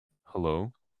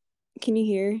Hello? Can you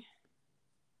hear?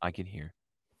 I can hear.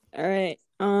 All right.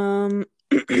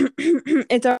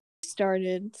 It's already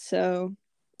started, so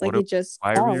What? like it just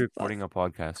Why are we oh fuck. recording a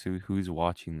podcast? Who's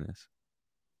watching this?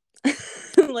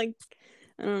 Like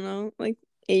I don't know, like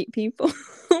 8 people.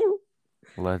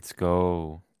 Let's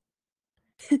go.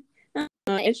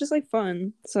 It's just like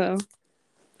fun. So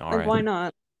All like right. why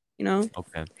not? You know?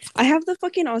 Okay. I have the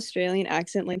fucking Australian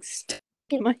accent like stuck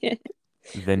in my head.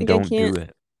 Then Like I don't do can't.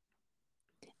 it.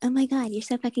 Oh my god, you're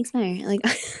so fucking smart. Like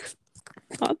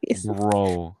obviously.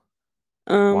 Bro.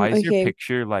 Okay. Why is your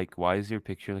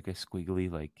picture like a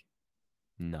squiggly like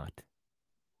nut?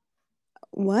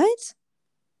 What?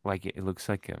 Like it looks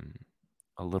like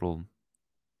a little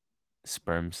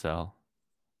sperm cell.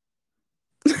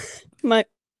 My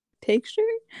picture?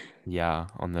 Yeah,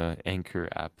 on the Anchor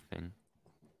app thing.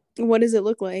 What does it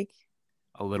look like?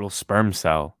 A little sperm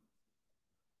cell.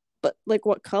 But like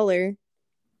what color?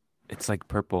 It's like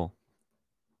purple,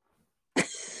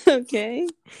 Okay.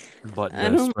 but I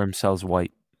the don't. sperm cell's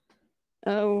white.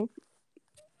 Oh,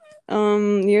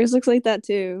 yours looks like that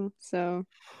too. So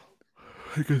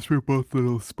I guess we're both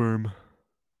little sperm.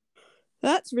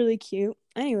 that's really cute.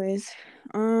 Anyways,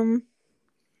 um,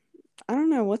 I don't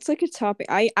know what's like a topic.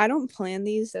 I don't plan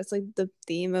these. That's like the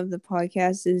theme of the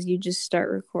podcast is you just start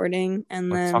recording and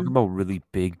Let's talk then about really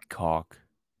big cock.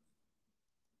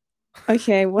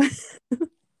 okay, what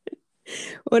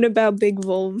about big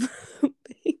vulva?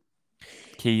 big,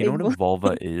 Okay, you know big what a vulva.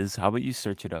 vulva is? How about you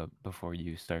search it up before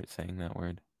you start saying that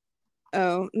word?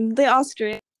 Oh, the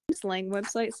Australian slang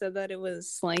website said that it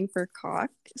was slang for cock.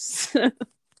 So,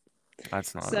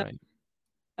 That's not so right.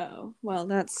 oh well,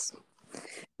 that's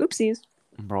oopsies.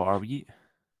 Bro, is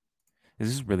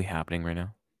this really happening right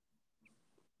now?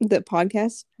 The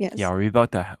podcast, Yeah, yes. are we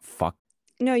about to fuck?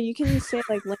 No, you can say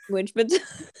like language, but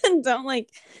don't like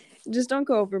just don't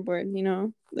go overboard, you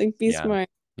know? Like be Yeah, smart.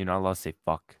 you're not allowed to say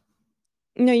fuck.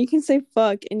 No, you can say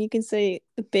fuck and you can say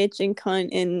bitch and cunt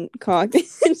and cock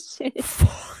and shit.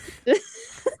 Fuck.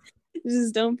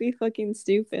 Just don't be fucking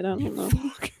stupid. I You don't know.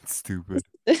 fucking stupid.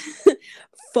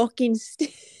 Fucking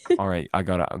stupid. All right, I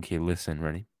gotta. Okay, listen,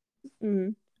 ready?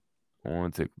 Mm. I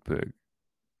want to take a pig.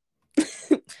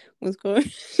 What's going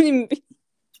on?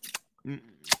 I'm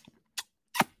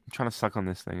trying to suck on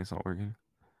this thing. It's not working.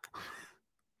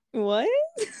 What?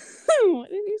 What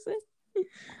did you say?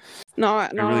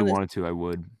 Not If I not really on this. wanted to, I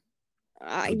would.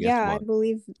 But guess Yeah, I what?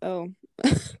 believe. Oh,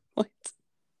 what?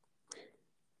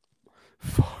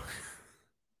 Fuck.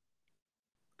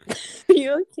 Are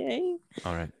you okay?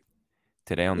 All right.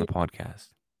 Today on the podcast,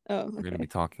 Oh, we're going to be okay.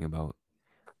 talking about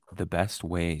the best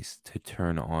ways to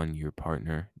turn on your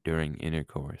partner during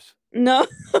intercourse. No,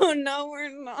 no, we're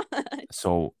not.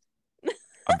 So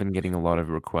I've been getting a lot of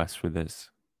requests for this,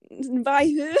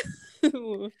 By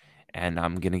who? and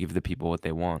I'm gonna give the people what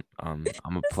they want. I'm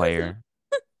a player.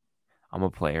 I'm a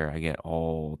player. I get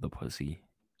all the pussy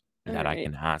All that I right.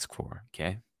 can ask for.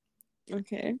 Okay.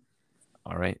 Okay.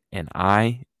 All right. And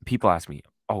people ask me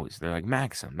always, they're like,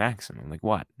 Maxim. I'm like,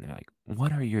 what? And they're like,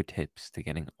 what are your tips to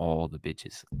getting all the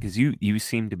bitches? Because you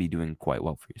seem to be doing quite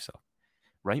well for yourself,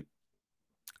 right?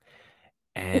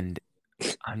 And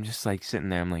I'm just like sitting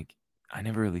there. I'm like, I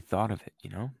never really thought of it.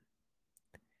 And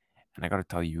I got to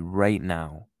tell you right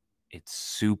now, it's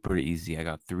super easy. I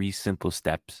got 3 simple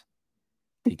steps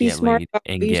to Be get smart laid about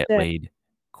and what you get said. laid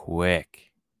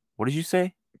quick. What did you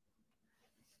say?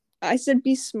 I said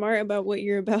be smart about what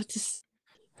you're about to say.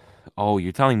 Oh,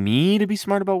 you're telling me to be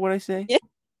smart about what I say? Yeah.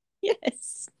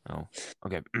 Yes. Oh,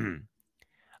 okay.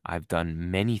 I've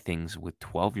done many things with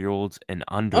 12-year-olds and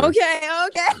under. Okay.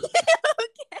 Okay.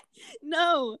 Okay.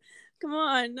 No. Come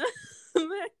on.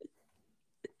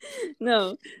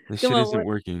 No. This Come shit on. isn't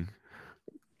working.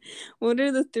 What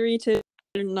are the three tips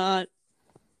that are not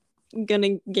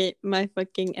gonna get my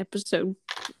fucking episode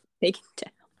taken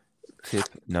down? Tip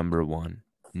number 1,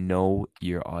 know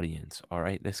your audience. All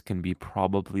right. This can be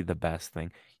probably the best thing.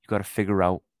 You got to figure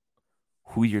out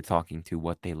who you're talking to,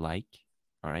 what they like.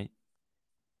 All right.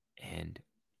 And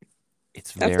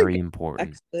it's That's a very good important.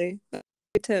 actually. That's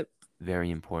a good tip. Very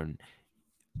important.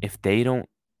 If they don't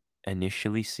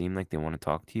initially seem like they want to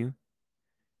talk to you,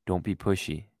 don't be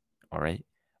pushy. All right.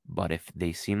 But if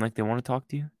they seem like they want to talk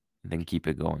to you, then keep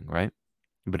it going. Right.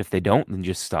 But if they don't, then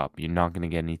just stop. You're not going to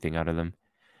get anything out of them.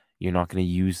 You're not going to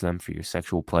use them for your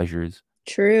sexual pleasures.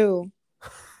 True.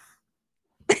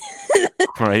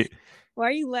 Right. Why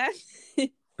are you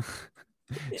laughing?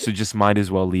 So just might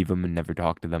as well leave them and never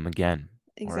talk to them again.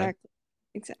 All right. Exactly.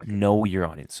 Exactly. Know your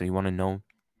audience. So you want to know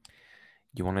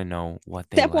what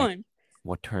they Step like, one.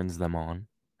 what turns them on.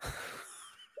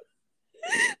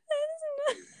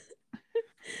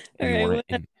 All and you right. want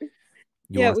What? to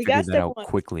Yeah, we figure got that step out one.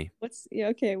 quickly.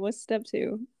 Okay, what's step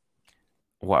two?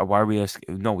 Why are we?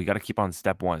 No, we got to keep on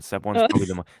step one. Step one's Oh,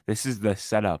 probably this is the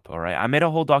setup. All right. I made a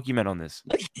whole document on this.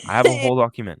 I have a okay. whole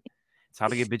document. It's how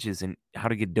to get bitches and how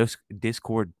to get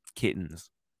Discord kittens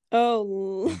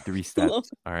Oh, in 3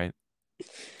 steps. All right.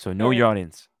 So all know right. your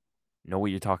audience. Know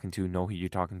what you're talking to. Know who you're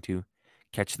talking to.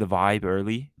 Catch the vibe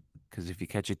early, because if you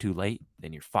catch it too late,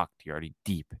 then you're fucked. You're already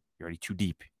deep. You're already too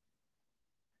deep.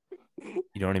 You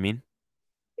know what I mean?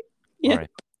 All Yeah. right.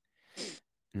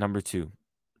 Number two.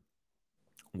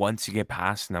 Once you get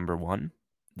past number one,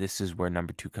 this is where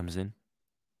number two comes in.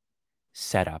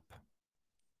 Setup.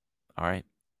 All right.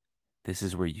 This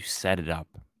is where you set it up.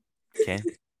 Okay.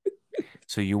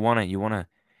 So you don't want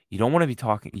to be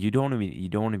talking. You don't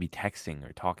want to be texting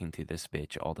or talking to this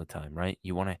bitch all the time, right?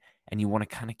 You want to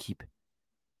kind of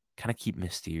keep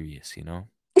mysterious.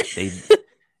 They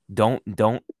don't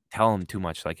tell them too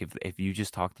much. Like if you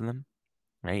just talk to them,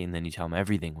 right, and then you tell them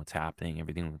everything, what's happening,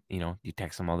 everything. You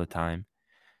text them all the time.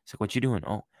 It's like, what you doing?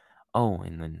 Oh,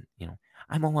 and then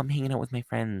I'm hanging out with my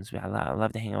friends. I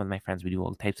love to hang out with my friends. We do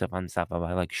all types of fun stuff.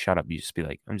 I like, shut up. You just be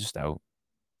like, I'm just out.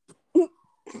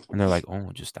 And they're like,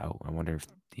 oh, just out. I wonder if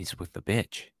he's with the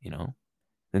bitch.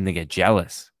 Then they get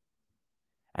jealous.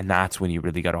 And that's when you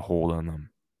really got a hold on them.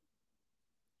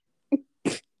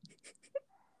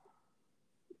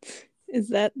 Is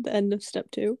that the end of step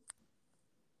two?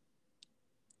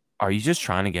 Are you just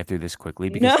trying to get through this quickly?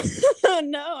 No, Because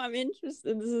no, I'm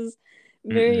interested. This is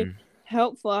very Mm-mm.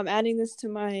 helpful. I'm adding this to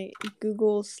my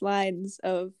Google slides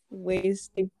of ways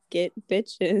to get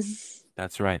bitches.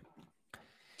 That's right.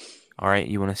 All right,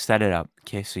 you want to set it up.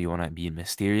 Okay, so you want to be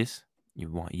mysterious. You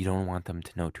don't want them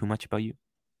to know too much about you.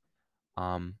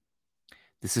 Um,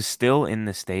 this is still in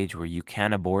the stage where you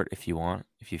can abort if you want,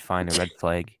 if you find a red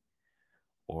flag,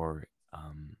 or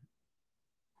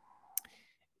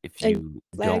if A you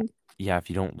don't, flag. yeah, if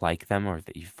you don't like them or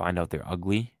that you find out they're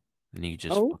ugly, then you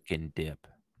just Oh. fucking dip,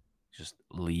 just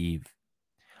leave.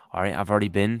 All right, I've already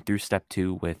been through step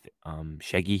two with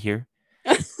Shaggy here.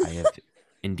 I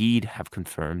have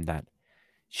confirmed that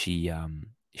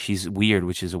she's weird,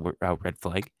 which is a red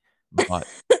flag, but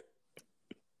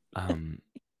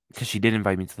because she did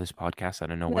invite me to this podcast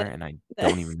out of nowhere, that, and I that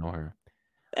don't even know her.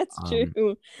 that's Um,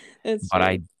 true. That's but true.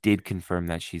 I did confirm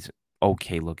that she's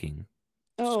okay looking.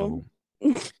 Oh.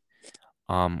 So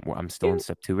I'm still in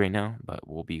step two right now, but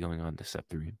we'll be going on to step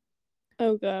three.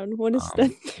 Oh god, what is step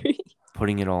Um, three?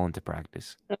 putting it all into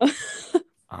practice.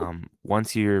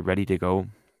 Once you're ready to go,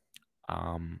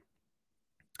 um,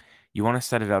 you want to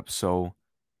set it up so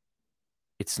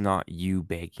it's not you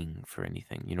begging for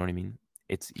anything. You know what I mean?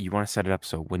 You want to set it up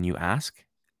so when you ask,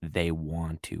 they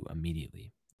want to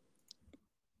immediately.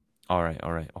 All right,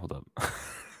 hold up.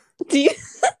 Do you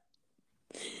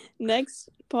next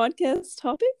podcast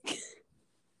topic?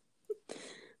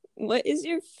 What is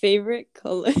your favorite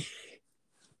color?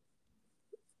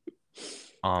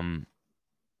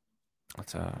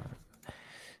 Let's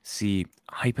see,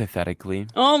 hypothetically.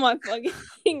 Oh my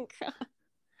fucking god.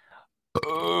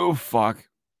 Oh fuck.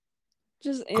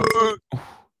 Just answer.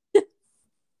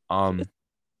 Um,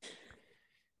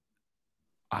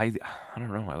 I I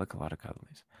don't know. I like a lot of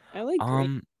colors. I like green.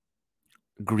 Um,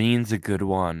 green's a good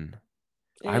one.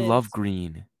 It I love is.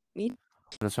 green. Me.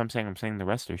 That's what I'm saying. I'm saying the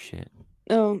rest are shit.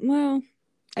 Oh well,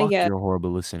 I Fuck, guess. you're a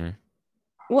horrible listener.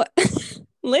 What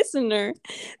listener?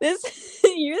 This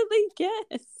you're the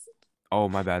guest. Oh,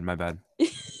 my bad, my bad.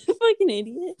 Fucking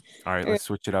idiot. All right, Or, let's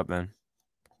switch it up then.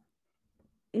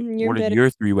 you're What are better. your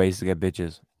 3 ways to get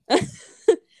bitches?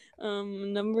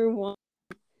 Number one,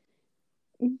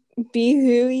 be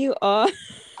who you are.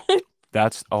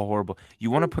 That's a horrible.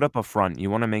 You want to put up a front. You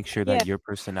want to make sure Yeah. that your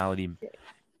personality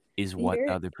is what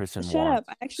the other person Shut up. wants.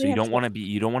 I So actually you have don't want to be.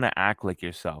 You don't want to act like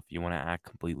yourself. You want to act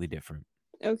completely different.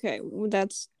 Okay, well,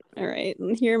 that's all right.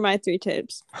 Here are my 3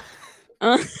 tips.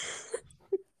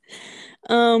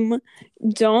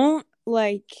 Don't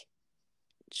like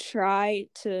try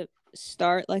to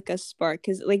start like a spark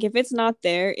because like if it's not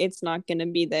there, it's not gonna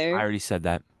be I there. already said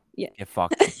that. Yeah. Get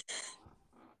fucked.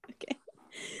 Okay.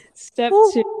 Step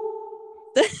 2.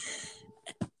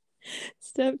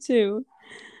 Step 2.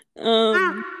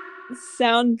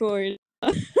 Soundboard.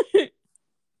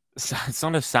 It's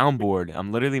not a soundboard.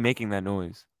 I'm literally making that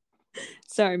noise.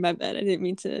 Sorry, my bad. I didn't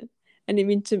mean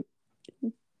to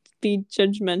be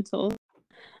judgmental.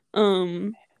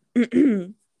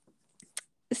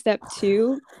 Step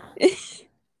 2.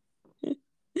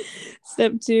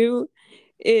 Step 2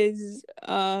 is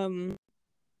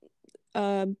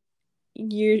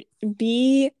you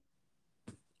be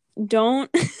don't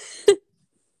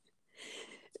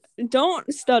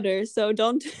don't stutter. So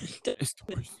don't.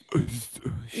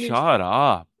 Shut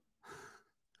up.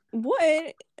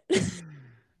 What?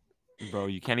 Bro,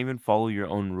 you can't even follow your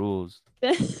own rules.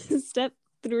 Step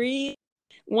 3.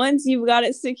 Once you've got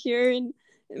it secured,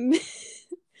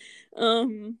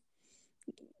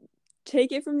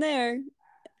 take it from there.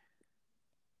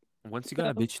 Once you got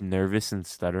a bitch nervous and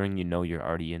stuttering, you know you're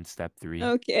already in step 3.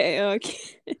 Okay.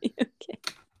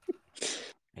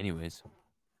 Anyways.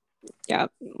 Yeah.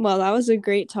 Well, that was a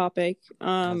great topic.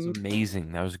 That was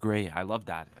amazing. That was great. I love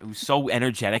that. It was so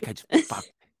energetic. I just fuck.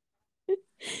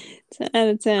 10 out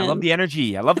of 10. I love the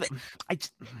energy. I love it.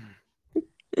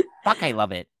 Fuck, I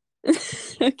love it.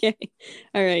 Okay.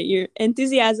 All right. Your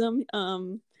enthusiasm.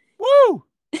 Woo!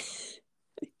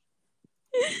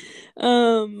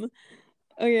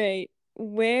 Okay.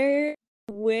 Where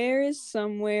is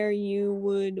somewhere you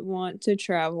would want to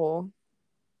travel?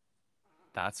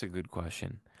 That's a good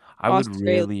question. I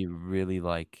Australia. would really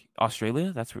like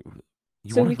Australia. That's where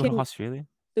you So want we to go to can Australia?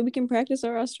 practice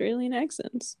our Australian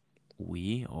accents.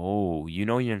 You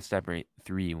know you're in step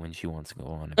 3 when she wants to go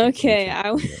on a Okay,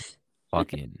 vacation to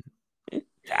fucking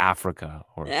Africa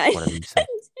or whatever you said.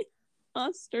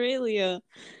 Australia.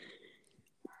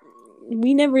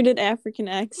 We never did African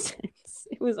accents.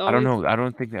 It was always. I don't know. I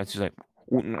don't think that's just like.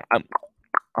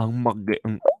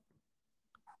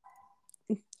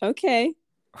 Okay.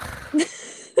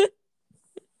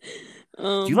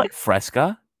 Do you like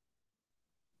Fresca?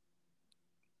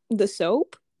 The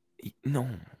soap? No,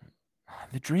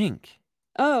 the drink.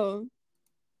 Oh,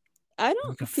 I don't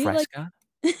Like a feel Fresca?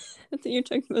 like I think you're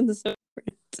talking about the soap.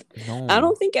 No. I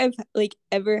don't think I've like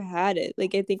ever had it.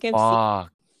 Like I think I've seen.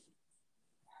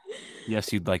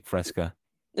 Yes, you'd like Fresca.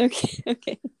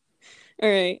 Okay. All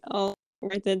right, I'll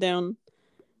write that down.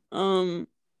 Who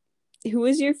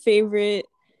is your favorite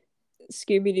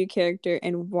Scooby-Doo character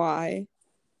and why?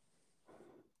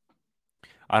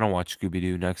 I don't watch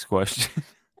Scooby-Doo. Next question.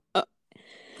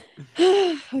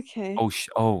 Okay.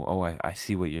 I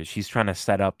see what you're. She's trying to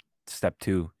set up step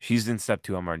 2. She's in step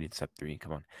 2. I'm already in step 3.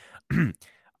 Come on.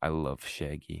 I love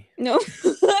Shaggy. No, I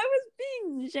was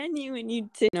being genuine. You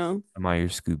did know. Am I your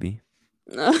Scooby?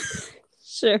 No.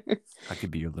 Sure. I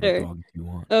could be your little dog if you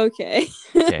want. Okay.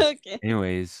 Okay.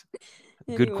 Anyways,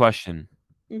 good question.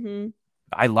 Mm-hmm.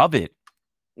 I love it.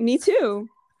 Me too.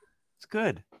 It's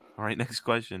good. All right, next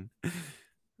question.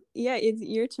 Yeah, it's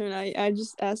your turn. I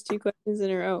just asked 2 questions in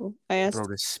a row. I asked. Bro,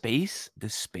 does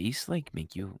space like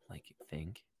make you like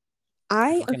think?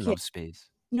 I fucking love space.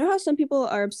 You know how some people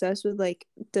are obsessed with like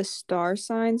the star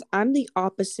signs? I'm the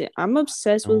opposite. I'm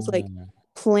obsessed with like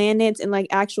planets and like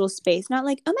actual space. Not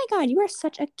like, oh my god, you are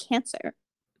such a Cancer.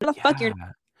 What the fuck you're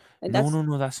like,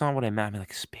 no, that's not what I meant. I mean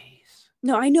like space.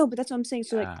 No, I know, but that's what I'm saying.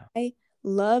 So like I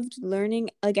loved learning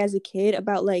like as a kid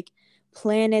about like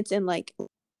planets and like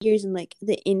years and like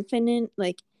the infinite.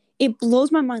 Like it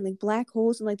blows my mind, like black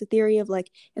holes and like the theory of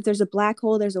like if there's a black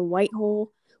hole, there's a white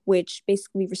hole, which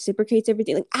basically reciprocates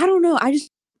everything. Like I don't know.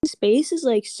 Space is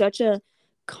like such a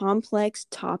complex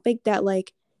topic that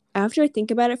like after I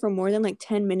think about it for more than like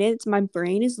 10 minutes, my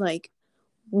brain is like,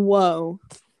 whoa.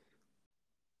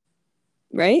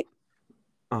 Right?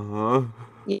 Uh-huh.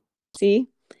 Yeah, see?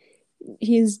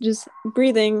 He's just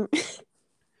breathing.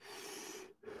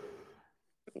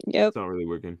 Yep. It's not really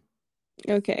working.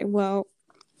 Okay, well,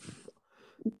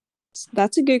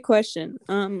 that's a good question.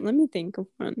 Let me think of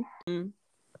one.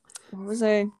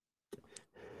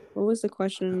 What was the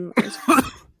question?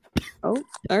 Oh,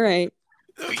 all right.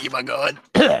 Keep on going.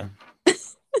 Okay.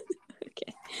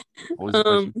 What was the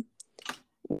question?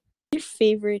 Your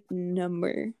favorite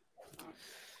number?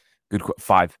 Good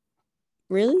 5.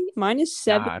 Really? Mine is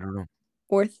 7. I don't know.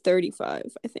 Or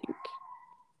 35, I think.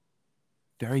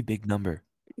 Very big number.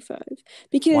 35.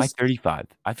 Because why 35?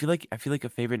 I feel like a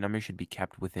favorite number should be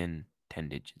kept within 10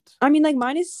 digits. I mean, like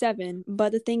mine is 7,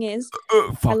 but the thing is,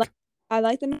 fuck. I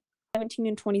like the 17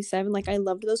 and 27. Like I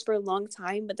loved those for a long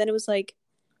time, but then it was like,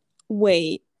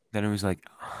 wait. Then it was like,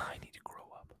 I need to grow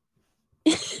up.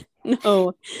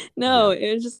 No,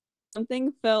 it was just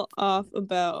something felt off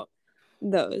about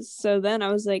those. So then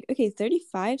I was like, okay,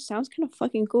 35 sounds kind of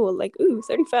fucking cool. Like, ooh,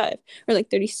 35 or like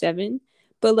 37.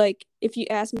 But like, if you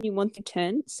ask me 1 through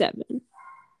 10, 7.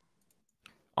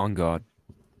 On God.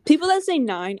 People that say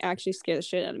 9 actually scare the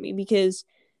shit out of me because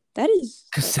that is.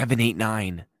 Because 7, 8,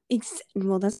 9.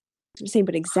 Well, that's what I'm saying,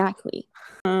 but exactly.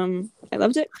 I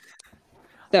loved it.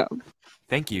 So.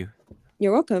 Thank you.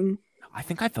 You're welcome. I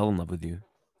think I fell in love with you.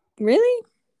 Really?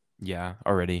 Yeah,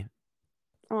 already.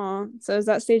 Aw, so is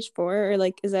that stage 4 or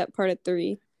like is that part of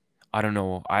 3? I don't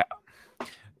know.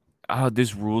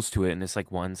 There's rules to it, and it's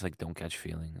like one's like don't catch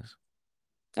feelings.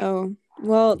 Oh,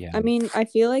 well, Yeah. I mean, I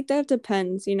feel like that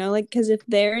depends, like, because if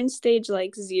they're in stage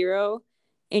like 0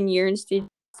 and you're in stage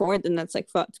 4, then that's like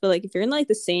fucked. But like, if you're in like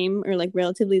the same or like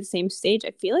relatively the same stage,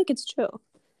 I feel like it's chill.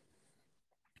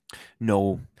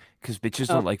 No, because bitches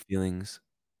Oh, don't like feelings,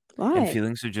 and why?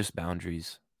 feelings are just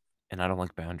boundaries, and I don't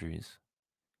like boundaries.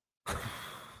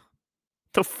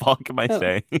 The fuck am I Oh,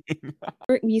 saying?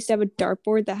 we used to have a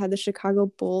dartboard that had the Chicago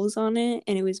Bulls on it,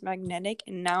 and it was magnetic.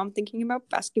 And now I'm thinking about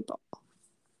basketball.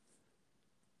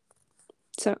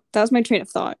 So that was my train of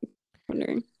thought.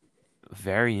 Wondering.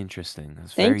 Very interesting.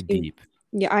 That's Thank very you. deep.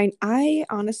 Yeah, I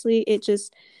honestly, it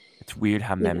just, It's weird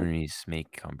how you know. memories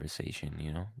make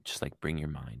conversation, Just like bring your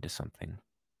mind to something.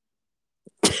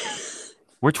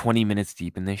 We're 20 minutes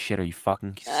deep in this shit. Are you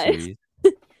fucking serious?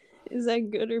 Is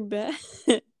that good or bad?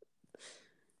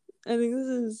 I think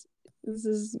this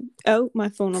is. Oh, my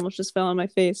phone almost just fell on my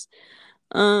face.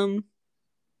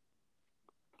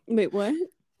 Wait, what?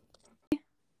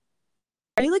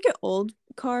 Are you like an old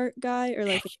car guy or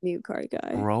like a new car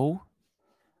guy? Bro,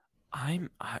 I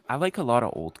like a lot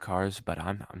of old cars, but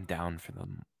I'm down for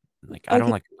them. Like I don't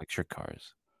Okay, like electric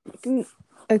cars.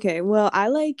 okay. Well, I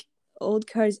like old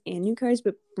cars and new cars,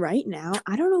 but right now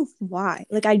I don't know why.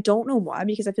 Like I don't know why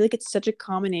because I feel like it's such a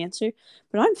common answer.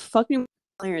 But I'm fucking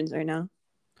McLarens right now.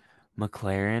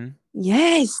 McLaren,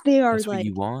 Yes, they are that's what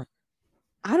you like. want?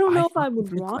 I don't I know if I fucked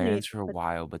would with want it, McLarens for a but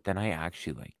while, but then I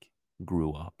actually like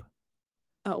grew up.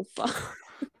 oh fuck.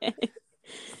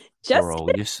 Just Bro,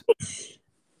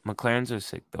 McLarens are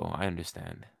sick though. I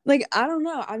understand. like I don't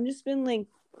know. I've just been like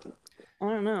I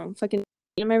don't know, fucking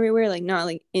them everywhere. Like not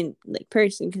like in like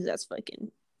person because that's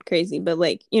fucking crazy, but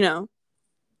like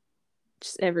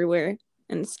just everywhere.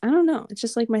 And I don't know. It's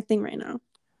just like my thing right now.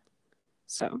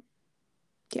 So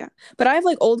yeah, but I have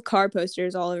like old car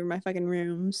posters all over my fucking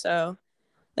room. So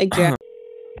like Jack.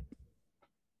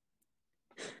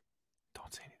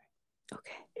 Don't say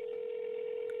Okay.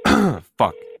 anything.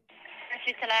 Fuck.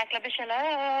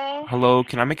 Hello. Hello,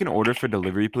 can I make an order for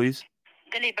delivery, please?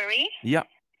 Delivery? Yeah,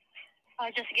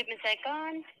 Just give me a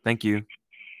second. thank you.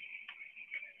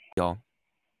 Y'all.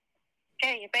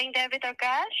 Okay, you paying debit or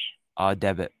cash?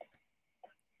 Debit.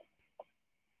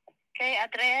 Okay,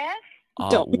 address?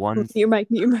 Don't One. mute your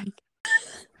mic. Mute your mic.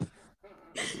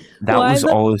 That Why was the?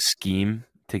 all a scheme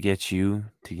to get you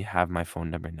to have my phone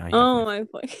number. Now you have Oh my. my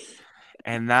fuck.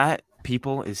 And that,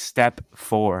 people, is step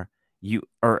 4. You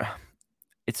or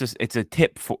it's a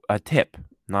tip,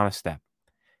 not a step.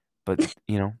 But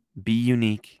be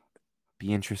unique,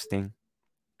 be interesting.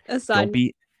 Don't Aside,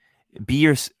 be be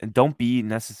your don't be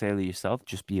necessarily yourself.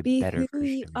 Just be a be better who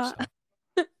version you of are.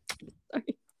 yourself.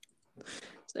 Sorry.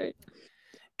 Sorry.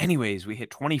 Anyways, we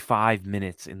hit 25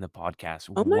 minutes in the podcast.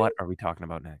 Oh my. What are we talking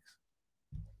about next?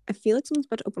 I feel like someone's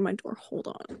about to open my door. Hold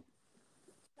on.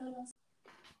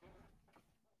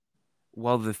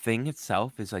 Well, the thing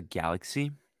itself is a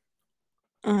galaxy,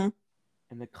 Uh-huh.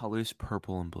 and the colors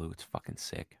purple and blue. It's fucking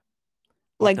sick.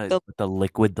 But Like the the but the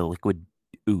liquid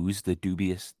ooze, the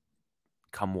dubious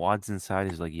cumwads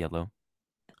inside is like yellow.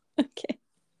 okay.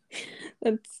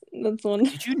 That's one.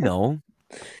 Did you know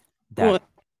that What?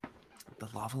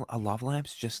 a lava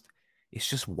lamp's it's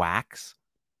just wax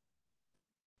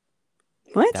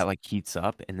What? that like heats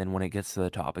up, and then when it gets to the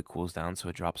top, it cools down, so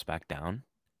it drops back down.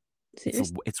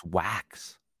 Seriously? It's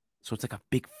wax, so it's like a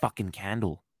big fucking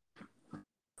candle.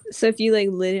 So if you like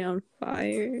lit it on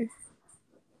fire.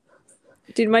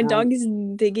 Dude, my Bro, dog is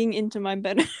digging into my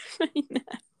bed right now.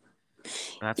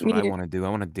 that's Can what you I hear? want to do. I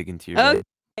want to dig into your Okay,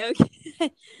 bed.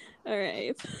 okay. All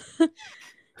right.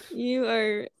 You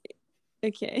are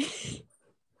okay.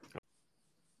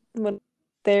 But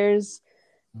there's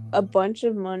a bunch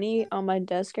of money on my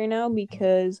desk right now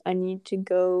because I need to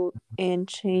go and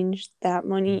change that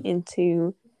money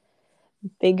into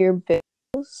bigger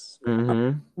bills.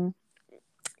 Mm-hmm.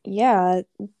 Yeah,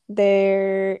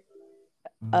 they're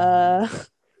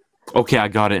Okay, I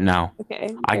got it now.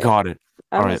 okay. I got it.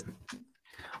 All I'm right.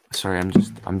 Sorry,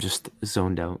 I'm just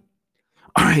zoned out.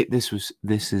 All right, this is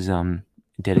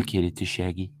dedicated to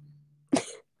Shaggy.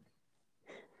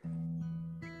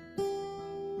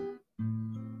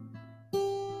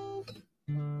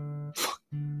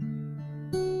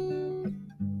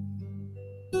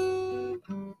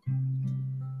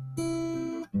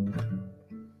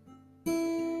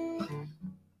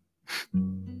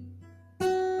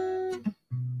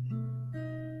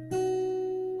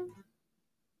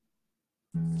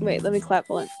 wait, let me clap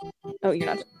one. Oh, you're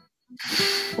not.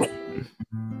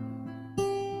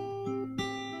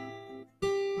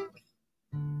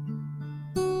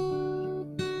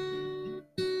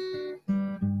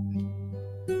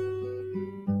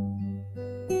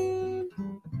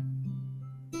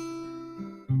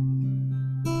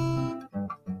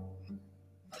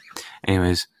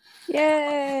 Anyways,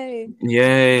 Yay!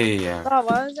 yay! Oh,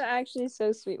 why was that actually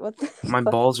so sweet? What the My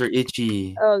fuck? balls are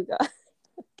itchy. Oh god.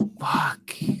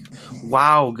 Fuck.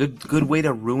 Wow, good way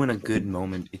to ruin a good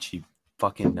moment, itchy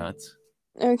fucking nuts.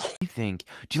 Okay. What do you think?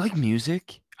 Do you like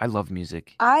music? I love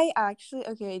music. I actually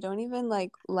don't even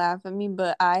like laugh at me,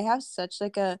 but I have such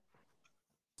like a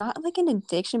not like an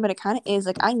addiction, but it kind of is.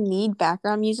 Like I need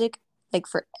background music like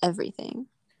for everything.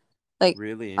 Like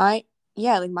Really? like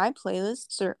my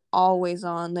playlists are always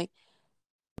on, like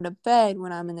in the bed,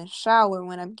 when I'm in the shower,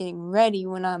 when I'm getting ready,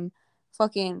 when I'm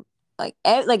fucking like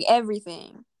like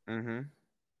everything, Mm-hmm.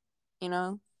 you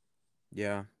know?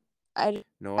 Yeah. I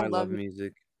No, I I love love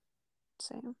music.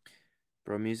 same.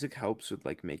 Bro, music helps with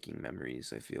like making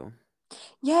memories, I feel.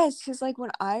 Yes, because like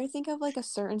when I think of like a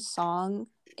certain song,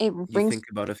 it You brings think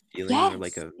about a feeling or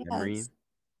like yes, a memory? yes.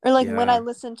 Or like when I Yeah.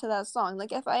 listen to that song,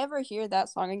 like if I ever hear that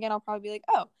song again, I'll probably be like,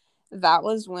 oh, that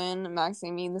was when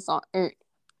Maxine the song or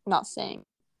not saying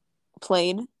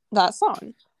played that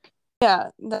song. Yeah,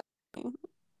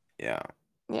 Yeah.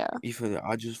 yeah, If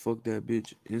I just fucked that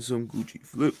bitch in some Gucci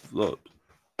flip flops.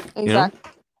 exactly.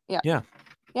 Yeah, Yeah.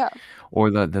 yeah. Or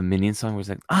the Minion song was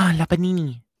like, ah, la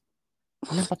panini,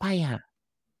 la papaya.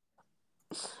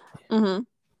 Mhm.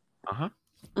 Uh-huh.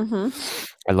 Mhm.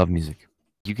 I love music.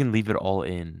 You can leave it all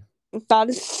in. That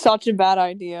is such a bad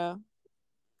idea.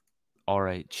 All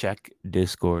right, check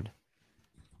Discord.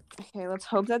 Okay, let's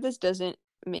hope that this doesn't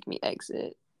make me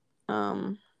exit.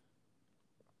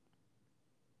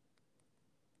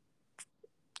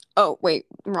 Oh wait,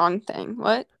 wrong thing.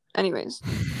 What? Anyways,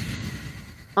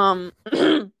 so,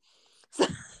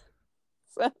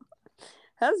 so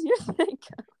how's your thing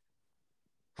going?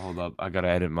 Hold up, I gotta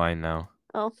edit mine now.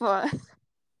 Oh fuck.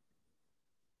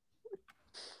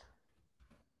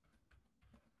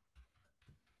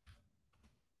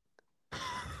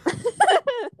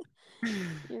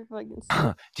 You're fucking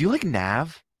sick. Do you like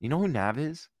Nav? You know who Nav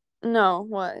is? No,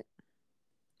 what?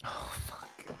 Oh fuck.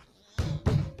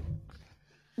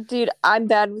 Dude, I'm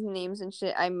bad with names and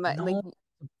shit. I might No. like.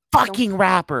 Fucking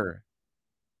rapper.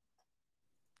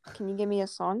 Can you give me a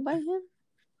song by him?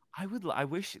 I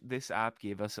wish this app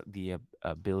gave us the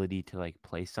ability to like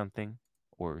play something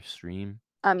or stream.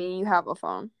 I mean, you have a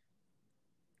phone.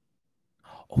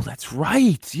 Oh, that's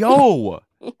right. Yo.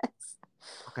 Yes.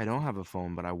 Fuck, I don't have a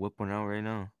phone, but I whip one out right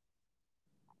now.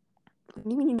 What do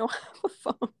you mean you don't have a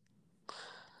phone?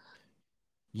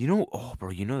 You know, oh, bro,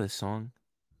 you know this song?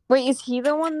 Wait, is he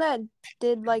the one that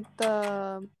did like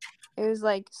the? It was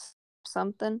like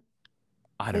something.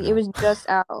 I don't Like, know. it was just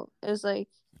out. It was like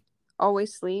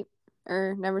always sleep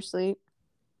or never sleep.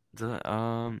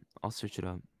 I'll search it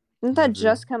up. Didn't that Never.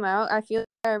 just come out? I feel like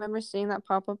I remember seeing that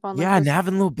pop up on like Yeah, this. Nav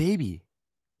and Lil Baby.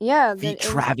 Yeah, Feat it was,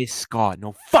 Travis Scott.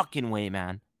 No fucking way,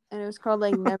 man. and it was called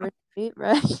like Never Sleep,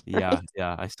 right? Yeah,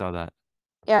 yeah, I saw that.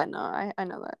 Yeah, no, I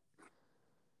know that.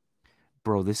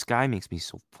 Bro, this guy makes me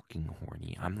so fucking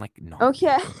horny. I'm like, no.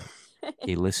 Okay.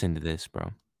 Hey, listen to this,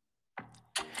 bro.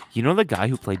 You know the guy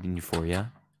who played in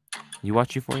Euphoria? You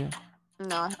watch Euphoria?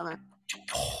 No, I haven't.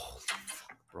 Oh,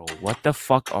 bro, what the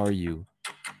fuck are you?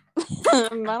 I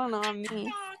don't know. I'm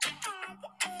me.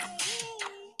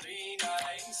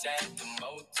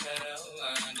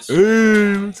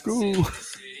 Hey, let's go.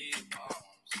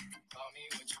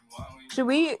 Should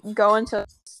we go until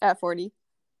at 40?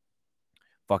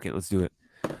 Fuck it, let's do it.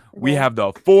 We have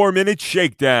the 4-minute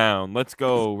shakedown. Let's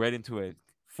go right into it.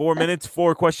 4 minutes,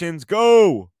 4 questions,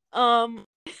 go.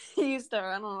 You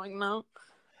start. I don't know.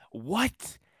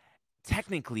 What?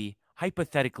 Technically,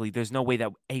 hypothetically, there's no way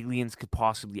that aliens could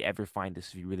possibly ever find us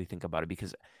if you really think about it.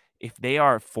 Because if they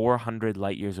are 400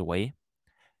 light years away,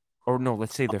 or no,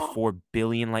 let's say they're 4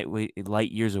 billion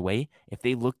light years away. If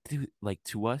they looked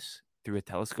to us through a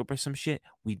telescope or some shit,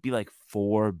 we'd be like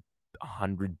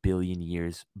 400 billion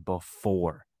years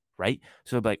before, right?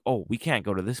 So they'd be like, oh, we can't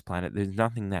go to this planet. There's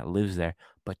nothing that lives there.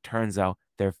 But turns out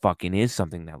there fucking is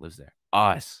something that lives there.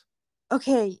 Us.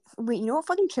 Okay, wait, you know what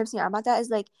fucking trips me out about that is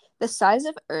like the size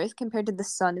of Earth compared to the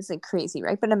sun is like crazy,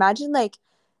 right? But imagine like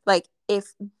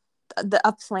if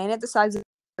a planet the size of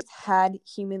Earth had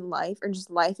human life or just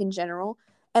life in general,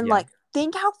 and Yeah. like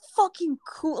think how fucking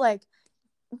cool, like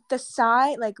the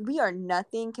size, like we are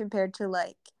nothing compared to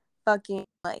like fucking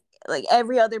like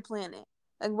every other planet.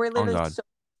 Like we're literally God. so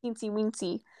teensy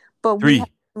weensy, but we 3, have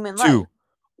human 2, life.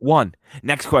 1.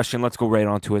 Next question. Let's go right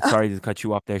on to it. Sorry to cut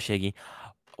you off there, Shaggy.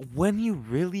 When you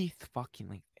really fucking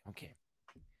like, okay,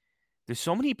 there's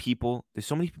so many people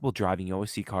driving. You always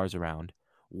see cars around.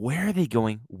 Where are they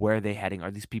going? Where are they heading?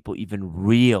 Are these people even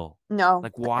real? No,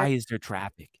 Like, why is there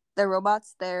traffic? they're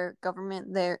robots, they're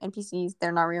government, they're NPCs,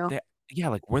 they're not real. Yeah,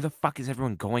 like where the fuck is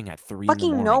everyone going at 3 in the Fucking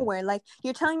morning? nowhere. Like,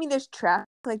 you're telling me there's traffic?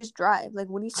 Like, just drive. Like,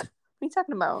 what are you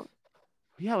talking about?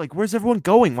 Yeah, like where's everyone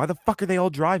going? Why the fuck are they all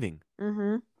driving?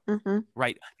 Mm-hmm.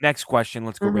 Right. Next question.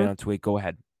 Let's go right on to it. Go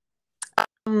ahead.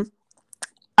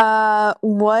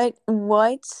 What?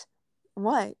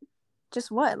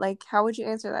 Just what? Like, how would you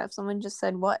answer that if someone just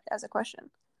said what as a question?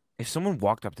 If someone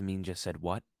walked up to me and just said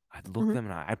what, I'd look Mhm. them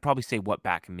and I'd probably say what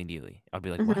back immediately. I'd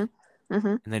be like, what?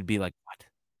 Mm-hmm. And they'd be like, what?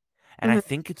 And I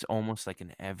think it's almost like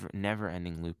an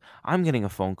never-ending loop. I'm getting a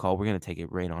phone call. We're gonna take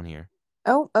it right on here.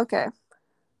 Oh, okay.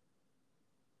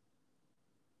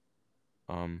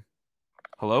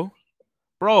 Hello?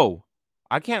 Bro,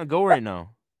 I can't go right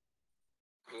now.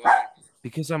 Why?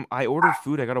 Because I ordered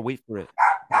food. I gotta wait for it.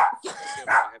 Yeah, but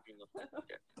I haven't left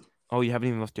yet. Oh, you haven't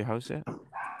even left your house yet? No.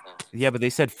 Yeah, but they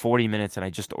said 40 minutes and I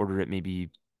just ordered it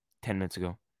maybe 10 minutes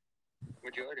ago.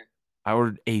 What'd you order? I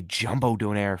ordered a jumbo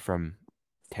donair from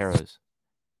Terra's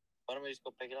Why don't we just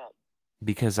go pick it up?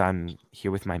 because I'm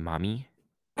here with my mommy.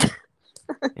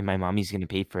 And my mommy's gonna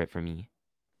pay for it for me.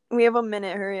 We have a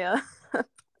minute. Hurry up.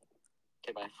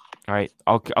 Okay, bye. All right,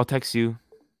 I'll text you.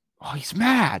 Oh, he's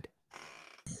mad.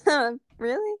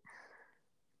 Really?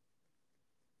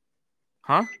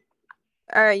 Huh?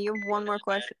 All right, you have one more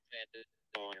question.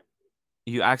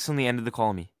 You accidentally ended the call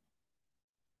on me.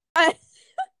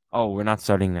 Oh, we're not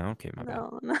starting now. Okay, my bad.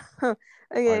 No. All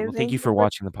Okay. right, well, thank you for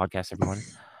watching the podcast, everyone.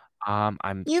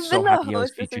 I'm You've so been the happy I was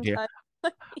host this featured here. entire.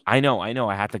 I know.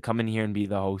 I had to come in here and be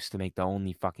the host to make the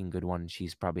only fucking good one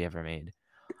she's probably ever made.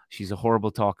 She's a horrible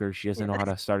talker. She doesn't know how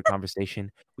to start a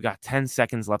conversation. We got 10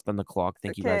 seconds left on the clock.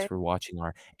 Thank you guys Okay. for watching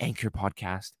our Anchor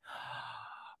podcast.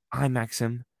 I'm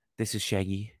Maxim. This is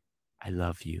Shaggy. I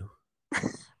love you.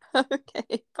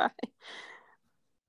 Okay. Bye.